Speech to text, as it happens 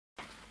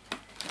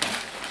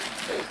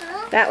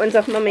That one's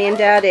off Mummy and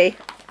Daddy.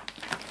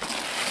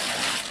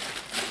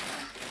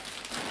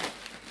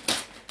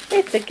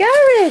 It's a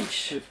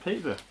garage. It's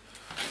paper.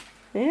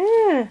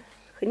 Yeah.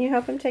 Can you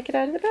help him take it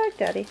out of the bag,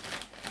 Daddy?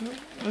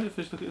 I'll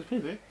first look at the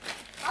paper.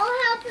 I'll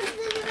help him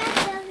do the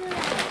rest of the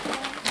rest.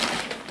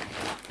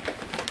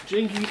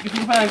 Jane, give me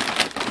the bag.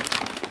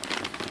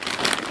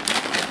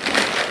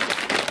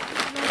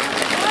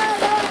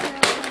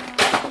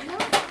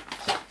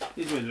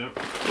 These ways out.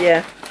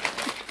 Yeah.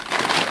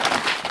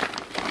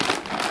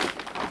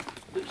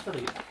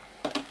 Study it.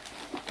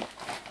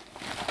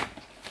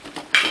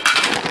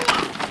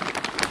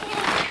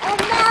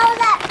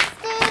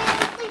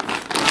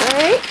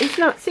 Right, he's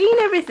not seen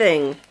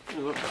everything.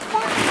 Look,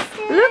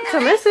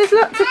 Thomas, there's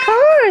lots of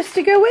cars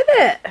to go with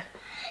it.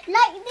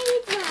 Like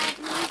these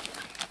ones.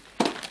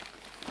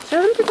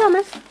 Show them to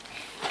Thomas.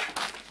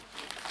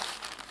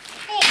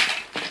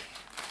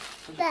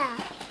 There.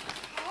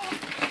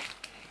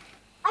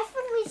 I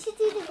think we should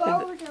do the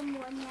golden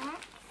one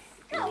next.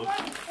 No, what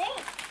do you think?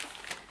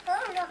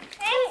 Oh, look.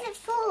 It's a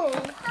full.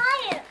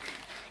 Higher.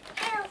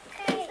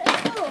 It's a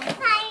full.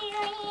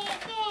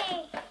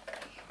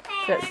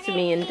 That's to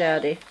me and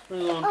Daddy.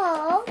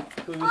 Oh,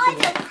 I don't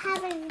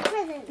have any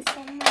presents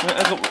in my I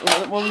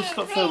got one.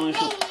 Stop filming.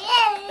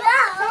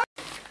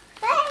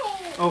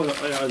 Oh,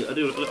 I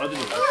do. I do.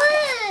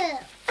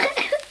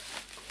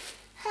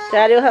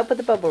 Daddy will help with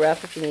the bubble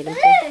wrap if you need him to.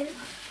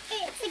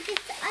 It's a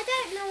guitar. I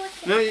don't know what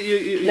it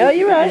is. No,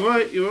 you're right. You're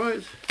right. You're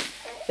right.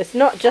 It's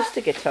not just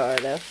a guitar,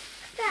 though.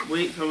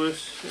 Wait, Thomas.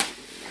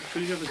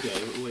 Should you have a go?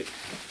 Wait.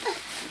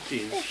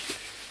 Jeans.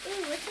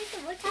 Ooh, what is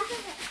it?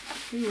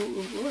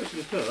 Oh, it's a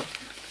guitar.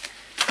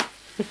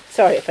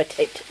 Sorry if I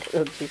taped it a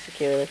little too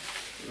securely.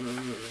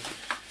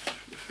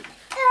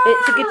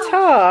 It's a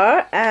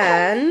guitar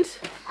and...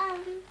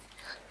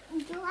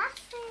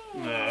 Glasses.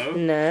 No.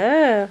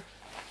 No.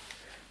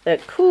 The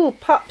cool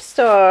pop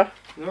star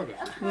No.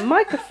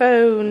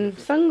 microphone,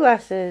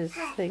 sunglasses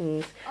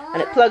things.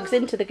 And it plugs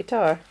into the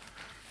guitar.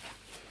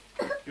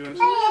 You want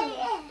to see?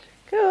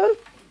 Go on.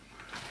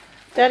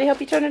 Daddy,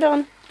 help you turn it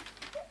on.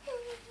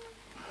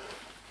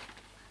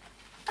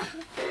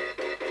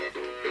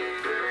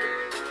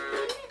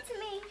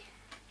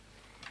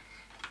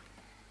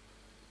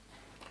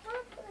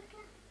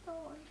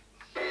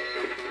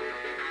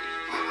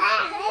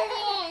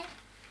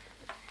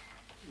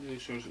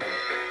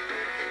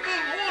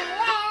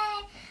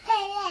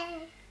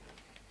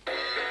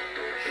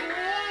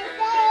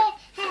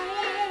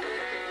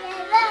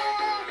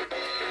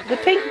 The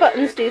pink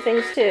buttons do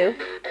things too.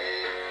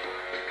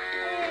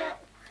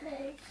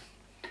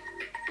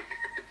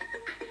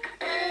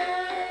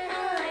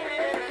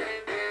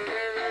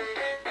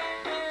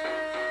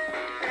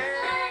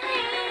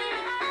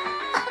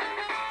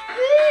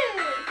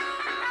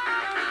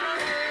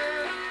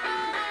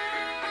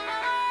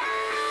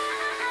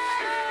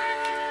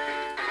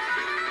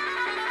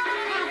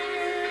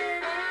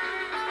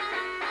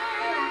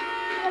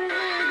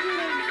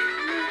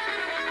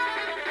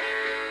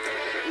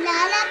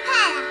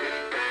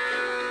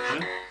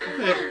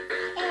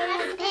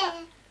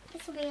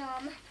 This will be on.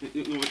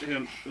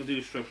 I'll do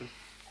the stroking.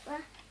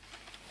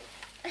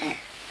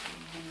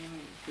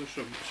 Do the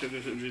stroke.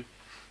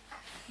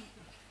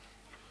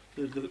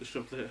 Look at the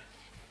stroke there.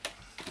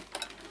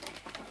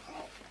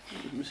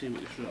 Let me see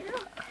what you stroke.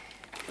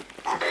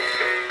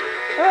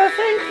 Oh,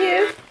 thank you.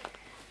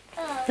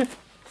 Oh.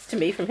 It's to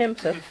me from him,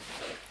 so.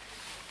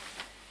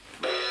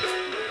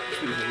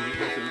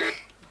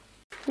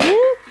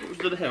 Yeah. What was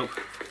the help?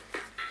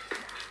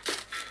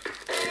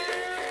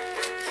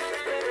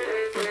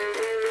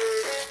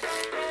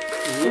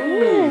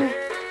 Ooh.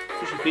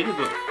 What's your peanut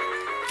butter?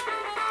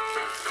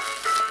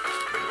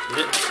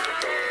 Yeah.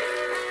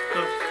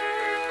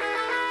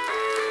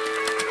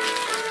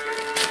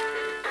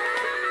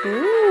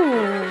 Ooh.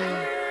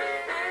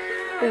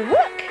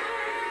 Look.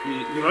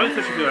 You're right,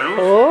 fish a few animals.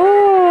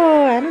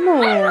 Oh,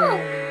 animals.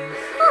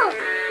 Oh.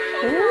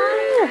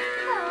 Oh.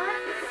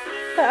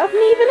 That of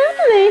Neve and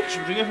Emily.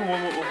 Should we bring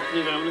everyone what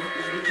leave Emily?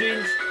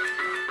 Jeans.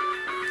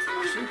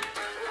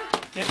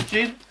 Yeah,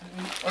 Jean.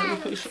 I'll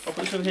put this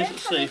over here to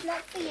see.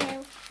 Not for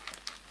you.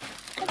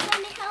 Can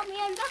somebody help me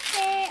unbox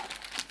it?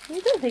 I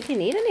don't think you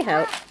need any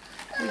help.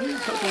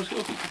 Thomas,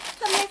 help.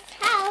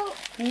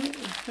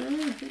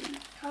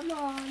 Come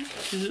on.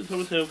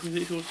 Thomas, help.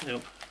 If you want to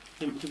help.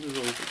 Give me the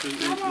roll.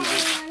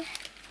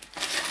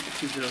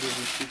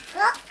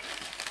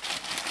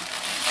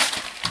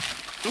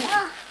 Come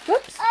on.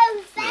 Whoops.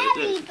 Oh,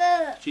 fairy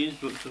book. Jean's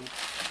book.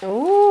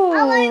 Oh.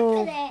 I'll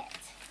open it.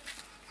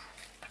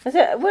 Is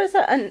it? What is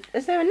that?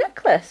 Is there a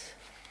necklace?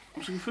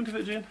 What's in front of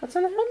it, Jean? What's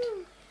on the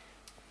front?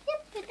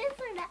 Yep, it is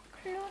a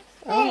necklace.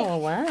 Oh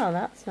wow,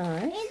 that's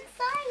nice.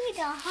 Inside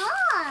a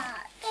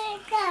heart.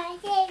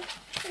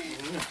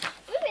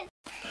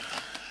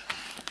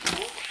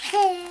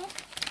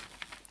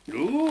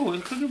 Oh,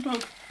 it's a good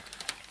book.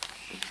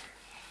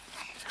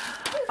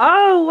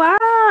 Oh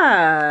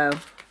wow.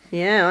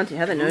 Yeah, Auntie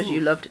Heather knows you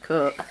love to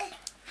cook.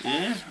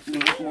 Yeah.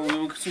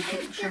 More cook shows.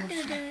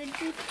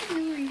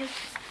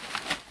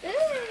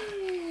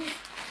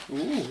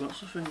 Ooh. Oh,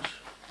 lots of things.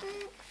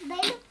 They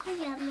look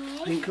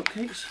yummy. Pink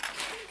cupcakes.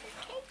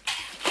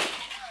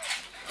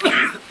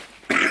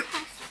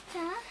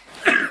 Pasta.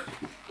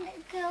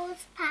 Little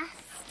girl's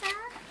pasta.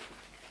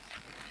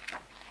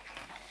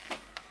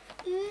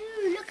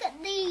 Ooh, look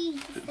at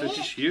these. They're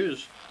just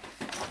yours.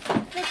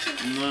 This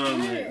is No, good.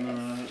 mate,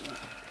 no.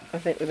 I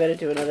think we better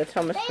do another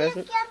Thomas They present.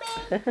 look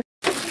yummy.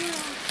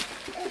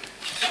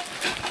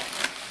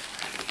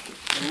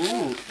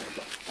 Ooh,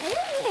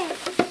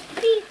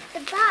 Beef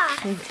the bar.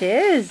 It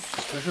is.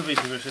 special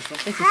beef is this one.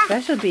 It's a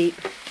special beep.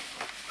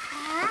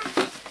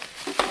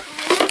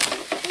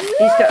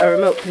 He's got a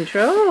remote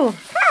control.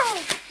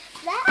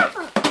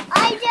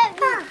 I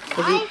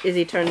don't know. Is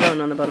he turned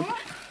on the bottom?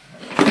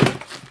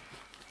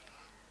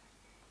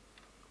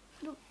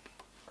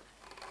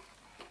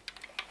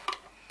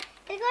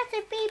 They got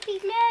a baby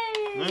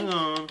nose. Hang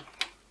on.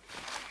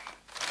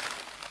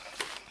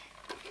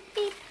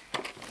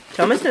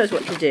 Thomas knows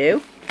what to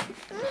do.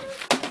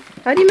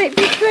 How do you make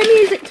beep play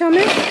music,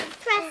 Thomas?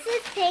 Press the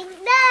pink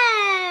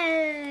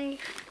nose.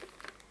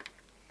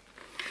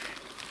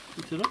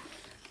 Put it up.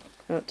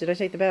 Oh, did I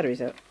take the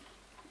batteries out?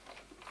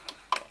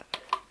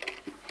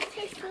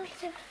 It's supposed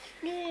to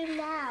do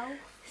now.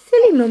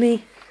 Silly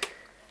mummy.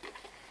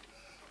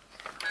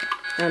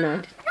 Oh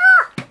no.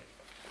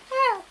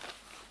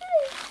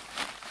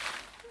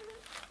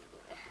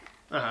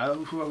 I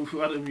didn't. If we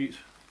had it on mute.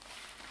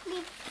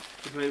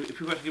 If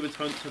we were to give it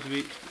time to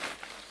mute,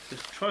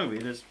 just try me,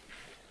 there's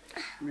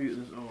mute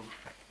this on.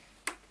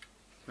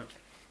 No.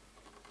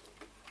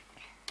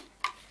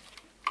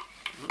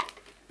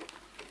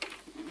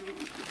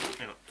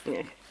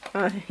 Yeah.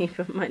 Oh, he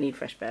might need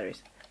fresh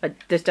batteries.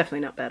 There's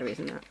definitely not batteries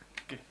in that.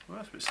 Okay, well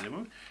that's a bit silly,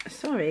 one.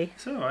 Sorry.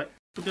 It's alright.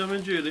 We'll go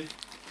and Julie.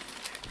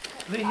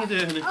 What are you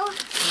doing, honey? Oh.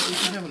 We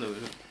can have a look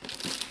at it.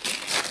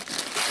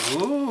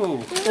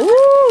 Ooh!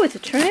 Ooh, it's a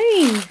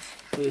train.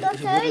 It's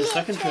Not a only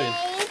second train.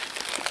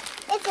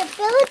 It's a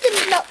building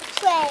block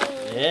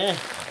train. Yeah.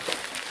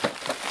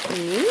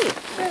 Neat.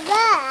 We're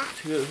there.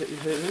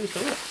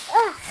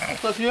 I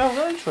thought you have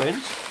those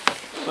trains.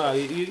 No,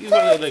 you've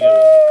got that Lego.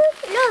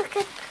 Look,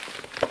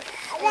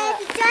 there's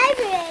a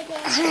driver in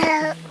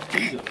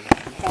it.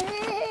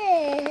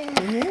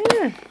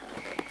 Yeah.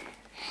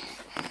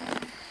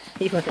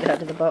 You want it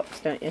out of the box,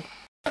 don't you?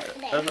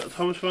 That's what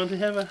Thomas wanted to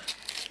have a.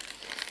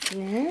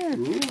 Yeah.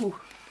 Ooh.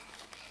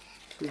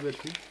 Too good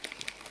for you.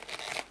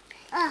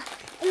 Oh,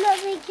 not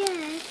very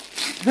good.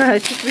 Well,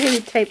 it's just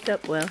really taped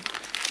up well.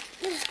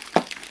 Ooh.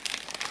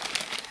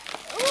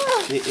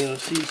 Yeah,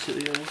 see,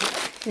 silly on it.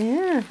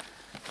 Yeah.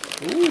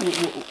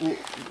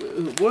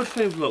 Ooh, word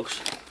frame blocks.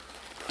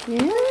 Yeah.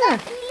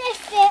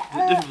 Lift it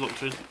Different up. block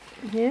train.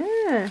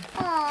 Yeah.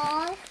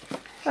 Oh,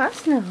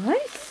 That's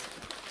nice.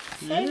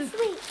 so Yeah.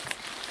 sweet.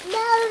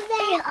 Now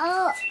they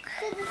are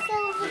to the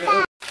silver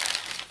bag.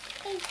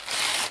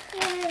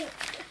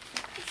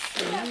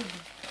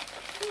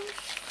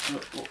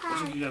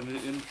 What's it you have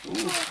in?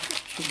 Ooh,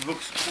 some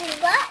books.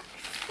 What?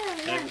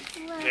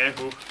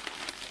 Careful.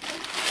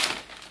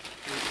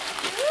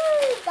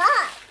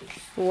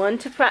 One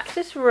to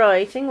practice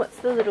writing. What's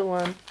the little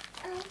one?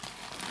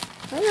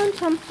 Hang on,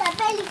 Tom.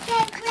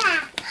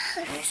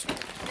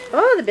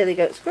 Oh, the Billy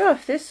Goat's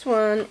Gruff. This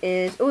one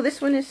is... Oh,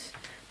 this one is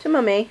to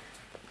Mummy.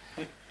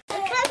 I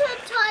can't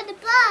untie the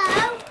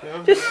bow.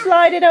 Yeah. Just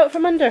slide it out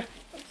from under.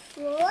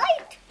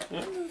 Right.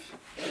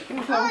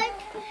 Hold.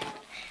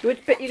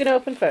 Which bit you going to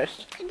open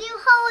first? Can you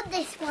hold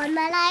this one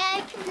while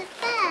I open the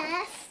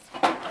first?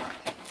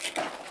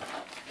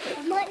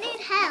 I might need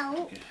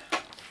help.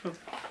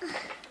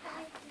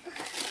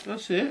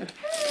 That's it.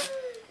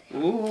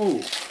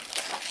 Ooh.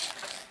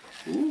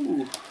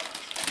 Ooh.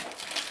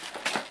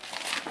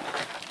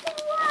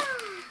 Wow.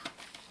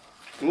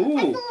 I've Ooh.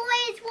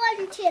 always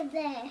wanted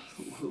this.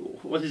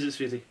 What is it,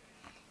 sweetie?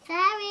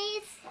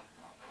 Fairies.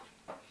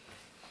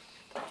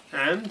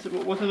 And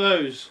what are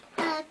those?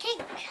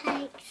 Cake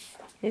cakes.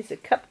 It's a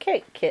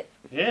cupcake kit.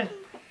 Yeah.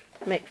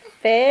 Make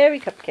fairy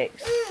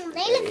cupcakes.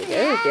 They look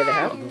There you go. Give it I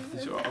out. love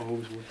this. I've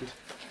always wanted.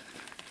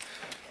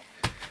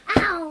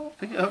 Ow.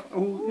 Pick it up. Oh,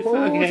 your Oh,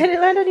 foot did again. it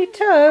land on your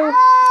toe?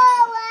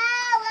 Ow,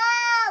 ow,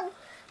 ow.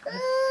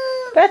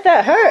 Ooh. Bet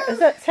that hurt.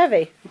 That's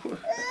heavy. Ooh, ooh, ooh.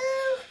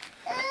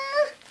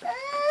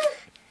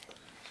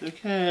 It's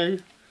okay.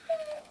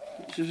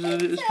 It's just a little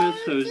bit of toes.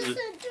 It's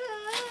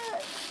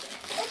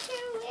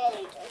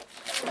really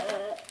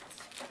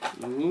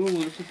good. Ooh,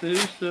 lots of fairy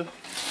stuff.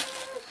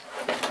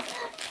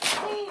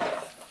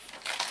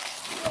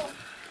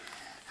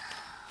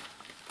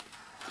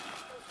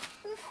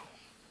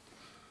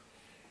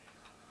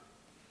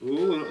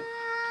 Ooh,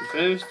 the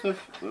fairy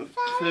stuff. The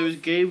fairies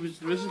gave us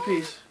the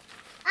recipes.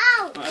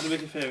 Ow! How to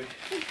make a fairy.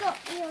 You got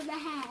me on the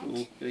head.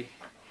 Oh, okay.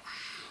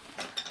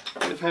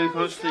 The fairy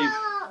can't sleep.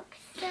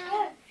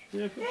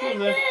 Yeah, put it in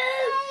there.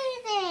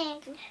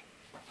 Amazing.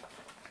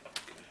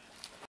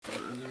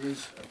 And there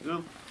is. Go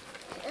on.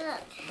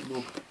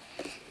 More.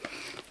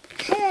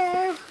 Do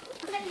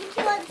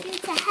you want me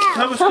to help?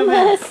 Thomas, come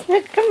here.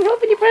 Thomas, come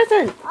open your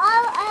present.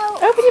 I'll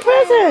help. Open your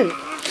present.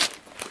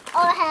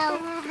 I'll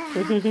help.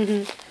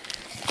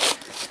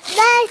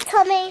 There,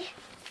 Tommy.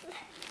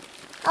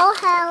 I'll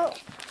help.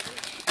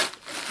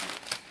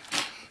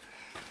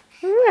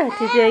 Where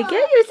did they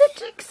get you? The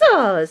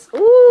jigsaws.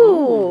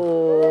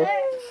 Ooh.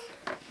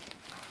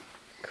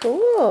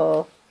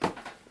 Cool.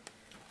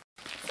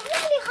 It's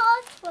really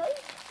hard to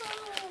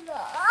open.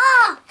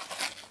 Ah!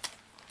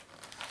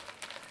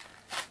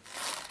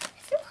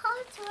 It's so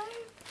hard to open.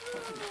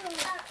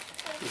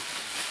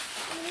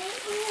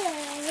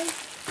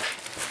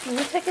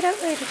 We'll take it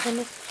out later,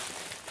 Thomas.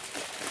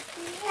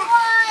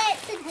 What?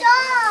 It's a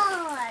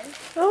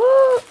doll.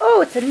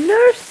 Oh, it's a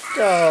nurse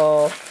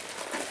doll.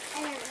 I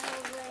don't know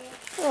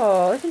where.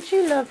 Oh, isn't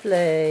she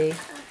lovely? La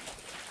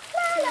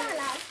la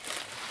la.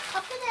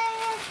 Up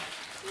there.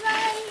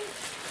 Right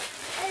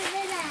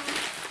over there.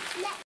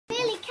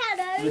 Really count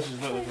This is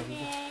what we're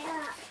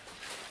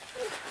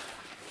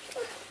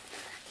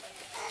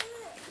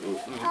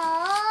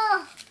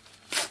Oh.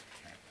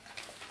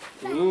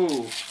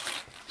 Ooh.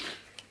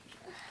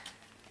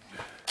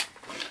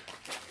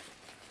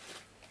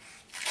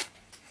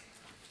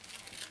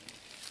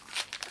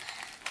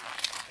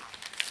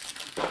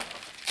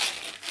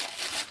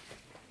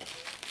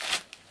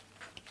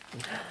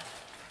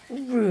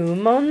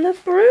 Room on the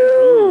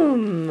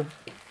Broom.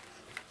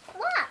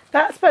 What?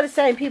 That's by the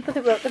same people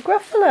that wrote the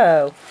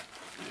Gruffalo.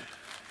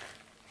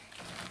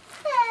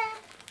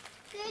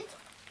 Good.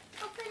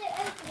 I'll put it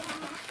over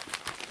there.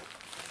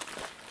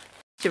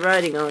 You're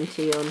writing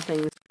auntie on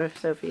things for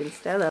Sophie and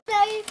Stella.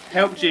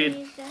 Help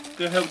Jade.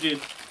 Go help Jade.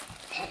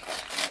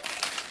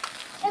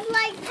 It's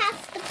like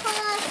past the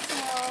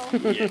parcel.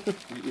 Yeah.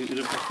 You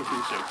don't have to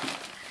finish out.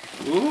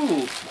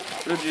 Ooh.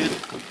 Go Jade.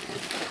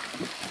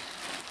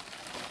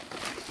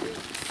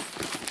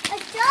 A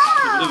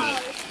doll.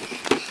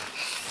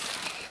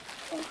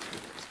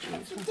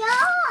 It's a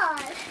doll.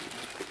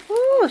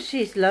 Oh,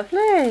 she's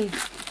lovely.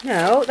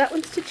 No, that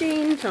one's to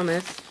Jean,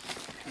 Thomas.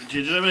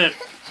 Jade, over there.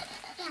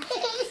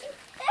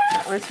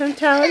 That one's from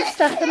Talon,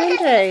 Stefan and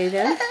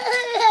Jaden.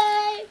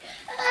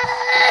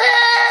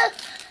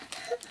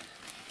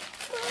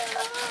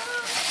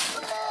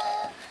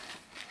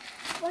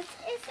 What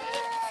is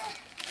it?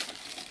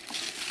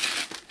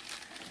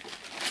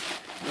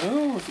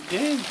 Oh, it's a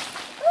game.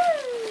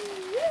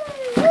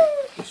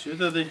 Sure,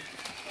 Daddy.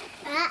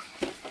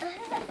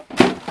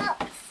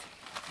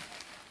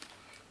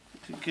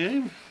 It's a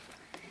game.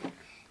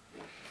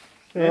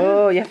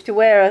 Oh, you have to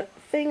wear a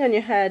thing on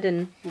your head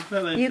and We'll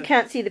play later. you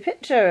can't see the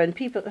picture and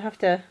people have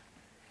to,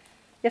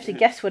 you have to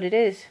guess what it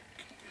is.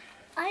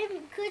 I'm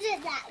good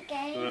at that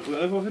game. Alright,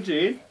 we'll go for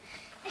Jade.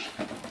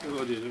 We'll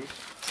go Jade.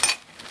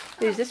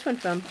 Who's this one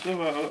from?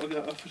 No, I'll put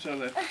that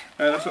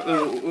there. That's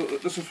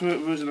a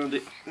version on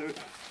it.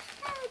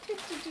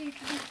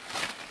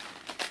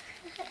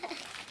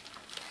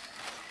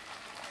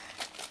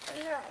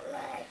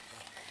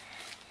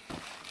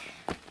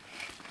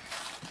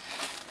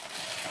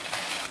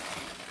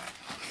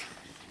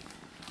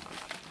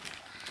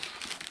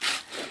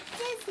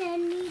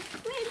 Disney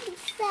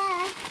princesses.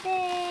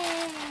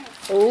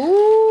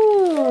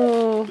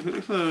 Oh, Look at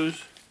the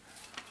clothes.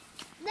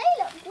 They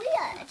look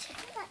weird.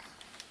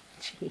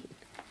 Jean.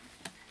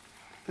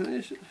 And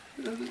there's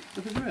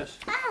a dress.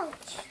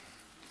 Ouch.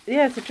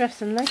 Yeah, it's a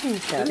dress and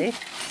leggings, Daddy.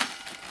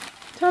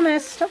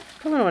 Thomas, stop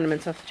pulling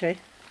ornaments off the tree.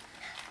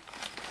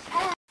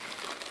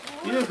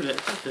 You open it,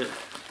 that's it.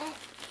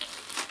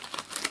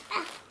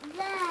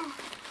 There.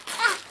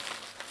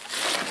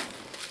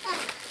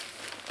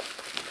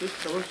 Good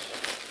colours.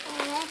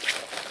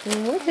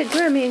 And what did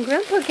Grammy and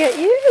Grandpa get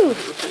you? We'll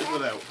take this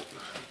one out.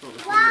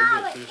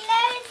 Wow, it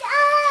blows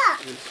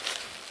up.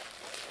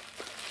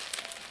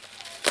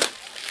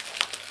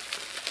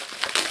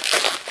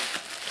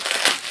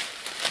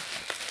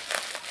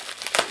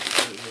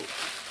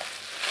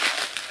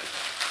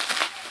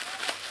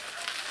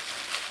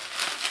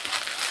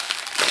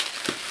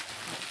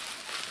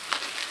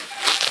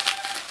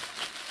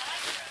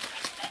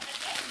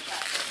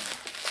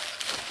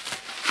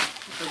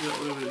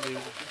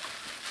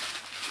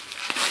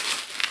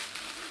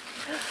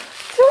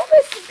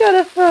 Thomas has got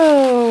a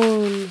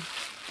phone.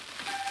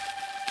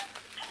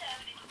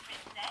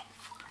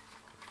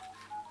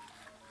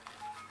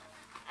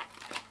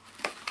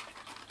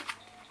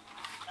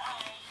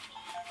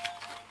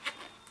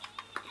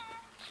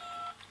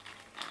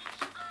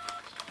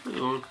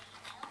 Hang on.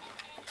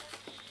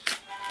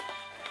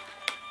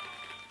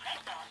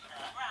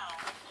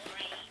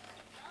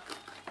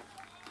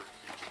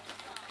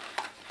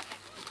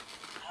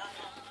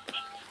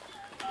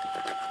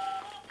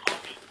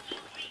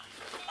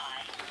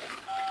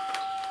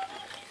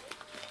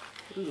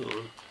 Hang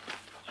on.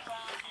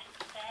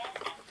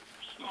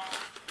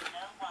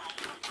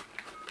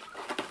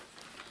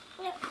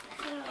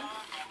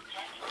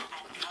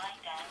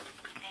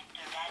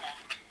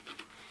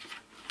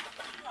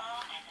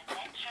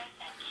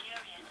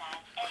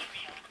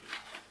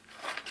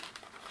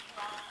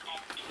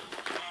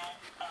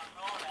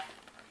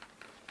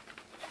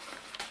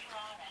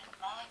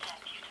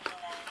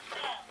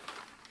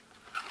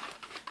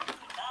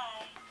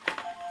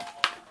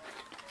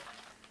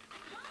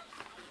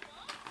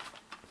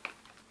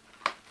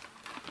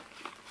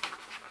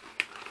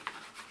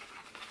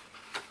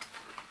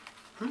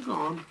 Hang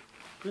on.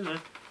 You know.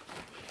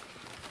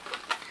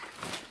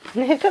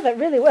 They got that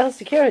really well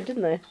secured,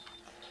 didn't they?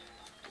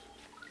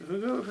 If we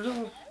go.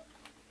 Look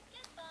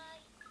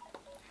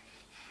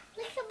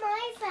at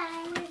my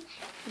phone.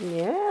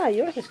 Yeah,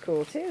 yours is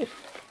cool too.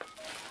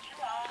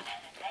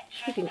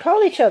 You can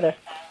call each other.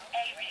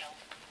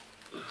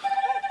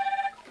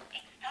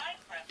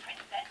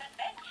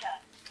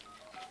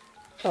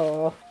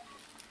 Oh.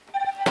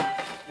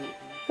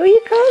 Who are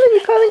you calling?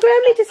 You calling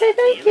Grammy to say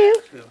thank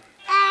you?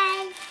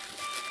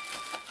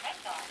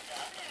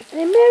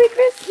 And Merry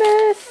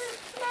Christmas.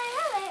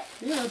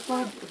 Yeah, it's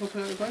fine. If I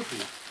put it back for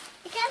you.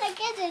 You gotta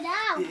get it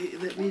out.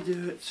 Let me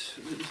do it. This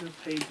is a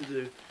pain to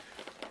do.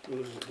 Oh,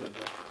 this is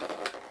clever.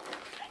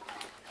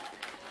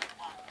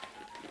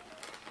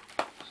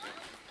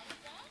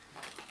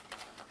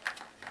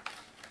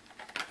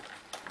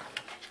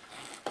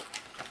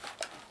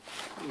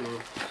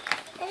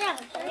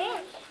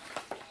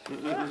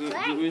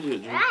 Let me do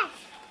it, John.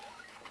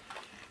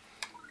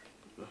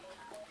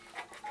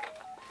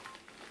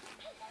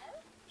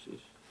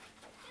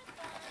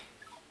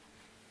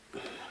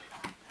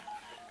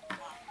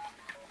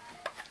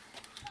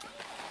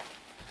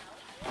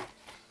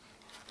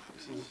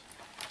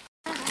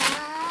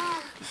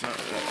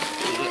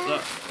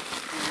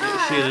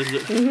 Isn't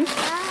it? Mm-hmm.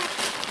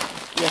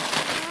 Yeah.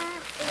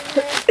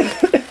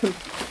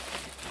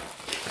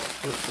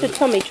 It's a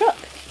Tommy truck.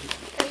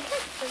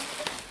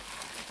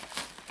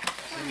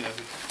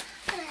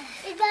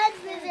 It runs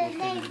with a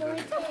neighbour.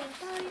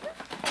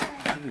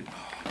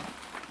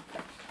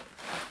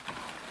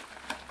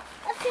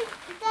 I think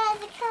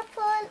there's a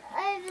couple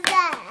over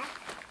there.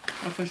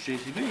 Oh, first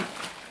JCB.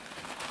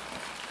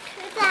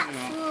 Who's that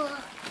for?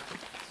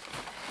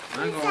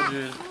 Hang on,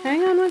 June.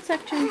 Hang on one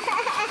second.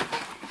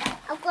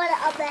 I've got it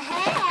on the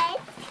head.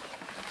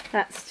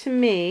 That's to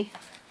me.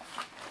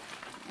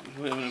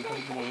 Wait a minute,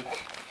 come on.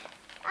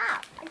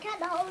 Ow, I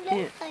can't hold it.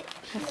 Yeah,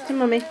 that's to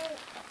Mummy.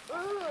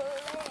 Ooh,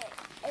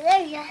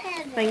 there's your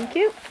hand. Thank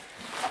you.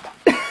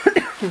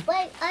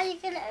 Wait, are you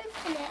going to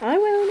open it? I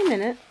will in a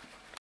minute.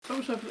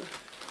 Thomas, open it.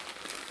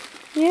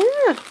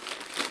 Yeah.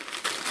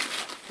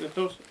 Yeah,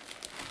 Thomas.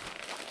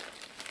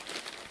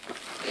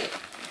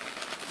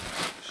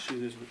 See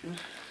this one.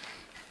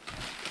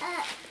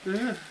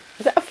 Yeah.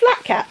 Is that a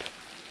flat cap?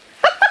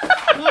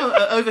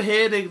 No, over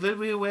here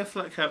we wear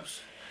flat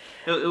caps.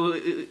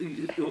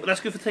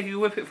 That's good for taking a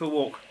whippet for a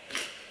walk.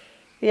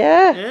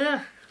 Yeah.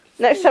 Yeah.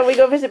 Next time we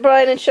go visit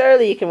Brian and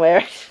Shirley, you can wear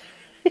it.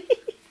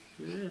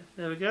 Yeah.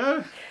 There we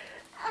go.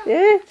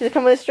 Yeah. Does it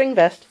come with a string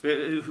vest?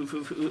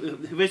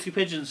 Basically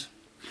pigeons.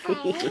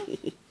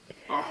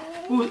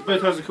 Oh, bow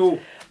ties are cool.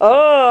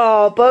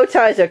 Oh, bow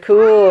ties are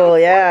cool.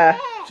 Yeah.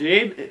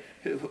 Jean,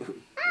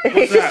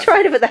 He's just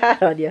trying to put the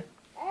hat on you.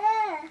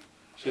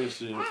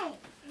 Seriously.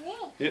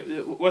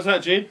 What's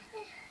that, Jean?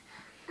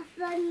 A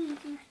funny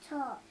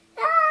top.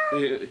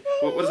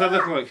 What does that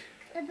look like?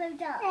 A bow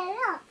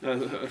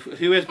tie.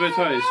 Who wears bow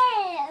ties?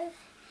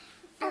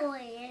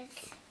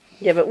 Boys.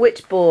 Yeah, but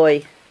which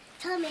boy?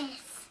 Thomas.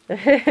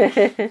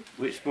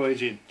 Which boy,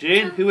 Jean?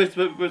 Jean, who wears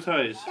bow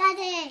ties?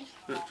 Daddy.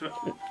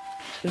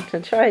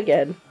 Try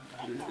again.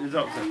 The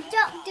doctor.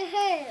 Doctor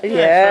Who.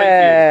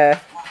 Yeah.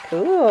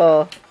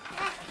 Cool.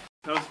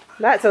 Thomas,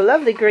 That's a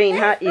lovely green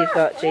hat you've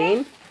got,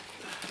 Jean.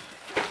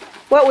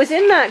 What was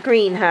in that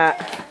green hat?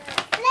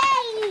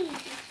 Please.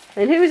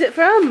 And who was it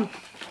from?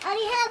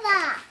 Only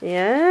Heather.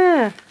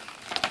 Yeah.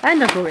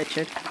 And Uncle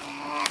Richard.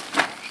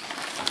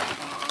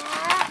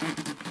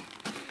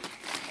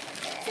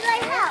 Should I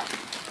help?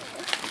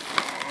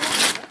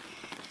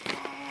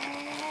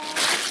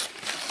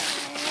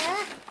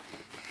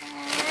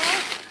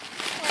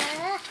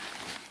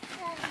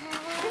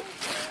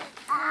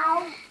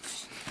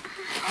 Ouch.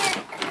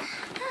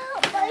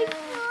 My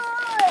foot.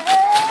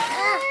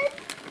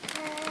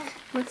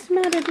 What's the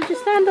matter? Did you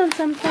stand on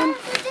something?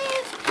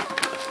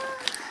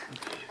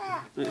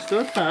 it's still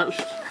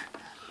attached.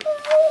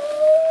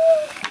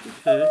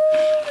 Okay.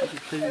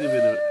 Give me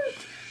that.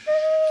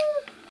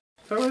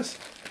 Thomas,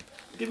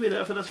 give me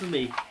that. That's for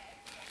me.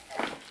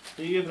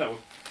 Can you give that one?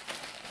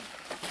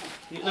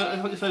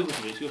 No, it's over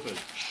for me. It's your phone.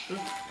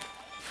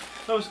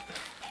 Thomas.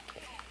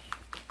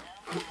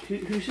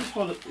 Who's this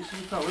one? This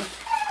is Thomas.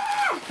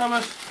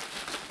 Thomas.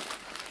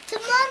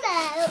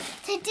 Tomorrow,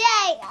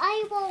 today,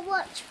 I will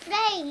watch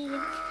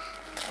Blade.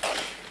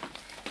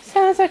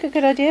 Sounds like a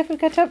good idea if we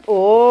get up.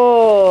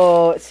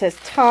 Oh, it says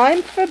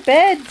time for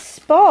bed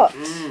spot.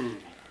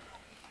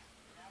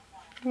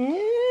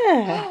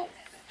 Yeah.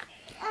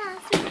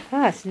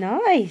 That's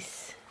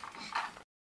nice.